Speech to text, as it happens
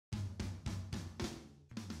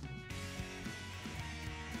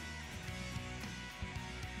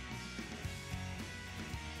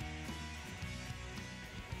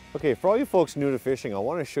Okay, for all you folks new to fishing, I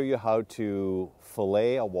want to show you how to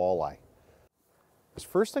fillet a walleye. The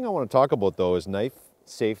first thing I want to talk about though is knife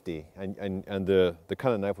safety and the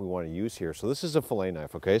kind of knife we want to use here. So this is a fillet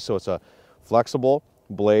knife, okay? So it's a flexible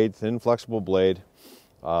blade, thin flexible blade.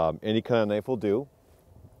 Any kind of knife will do.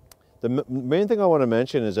 The main thing I want to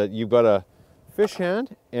mention is that you've got a fish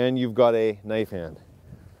hand and you've got a knife hand.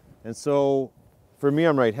 And so for me,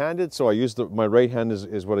 I'm right-handed, so I use my right hand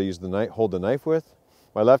is what I use hold the knife with.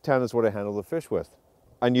 My left hand is what I handle the fish with.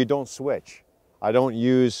 And you don't switch. I don't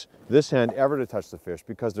use this hand ever to touch the fish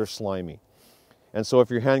because they're slimy. And so if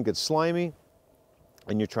your hand gets slimy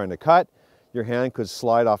and you're trying to cut, your hand could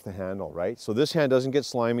slide off the handle, right? So this hand doesn't get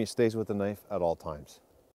slimy, it stays with the knife at all times.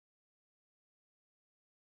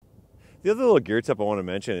 The other little gear tip I want to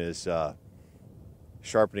mention is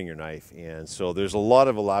sharpening your knife. And so there's a lot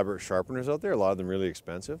of elaborate sharpeners out there, a lot of them really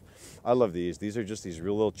expensive. I love these. These are just these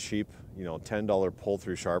real little cheap, you know, $10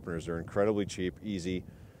 pull-through sharpeners. They're incredibly cheap, easy,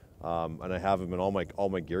 and I have them in all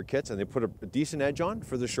my gear kits, and they put a decent edge on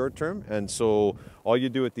for the short term. And so all you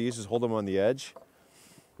do with these is hold them on the edge,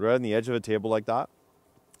 right on the edge of a table like that.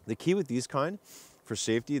 The key with these kind, for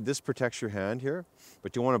safety, this protects your hand here,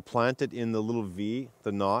 but you want to plant it in the little V,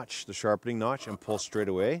 the notch, the sharpening notch, and pull straight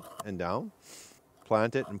away and down.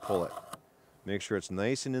 Plant it and pull it. Make sure it's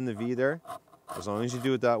nice and in the V there. As long as you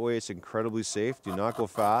do it that way, it's incredibly safe. Do not go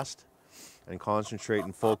fast and concentrate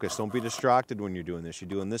and focus. Don't be distracted when you're doing this. You're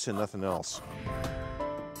doing this and nothing else.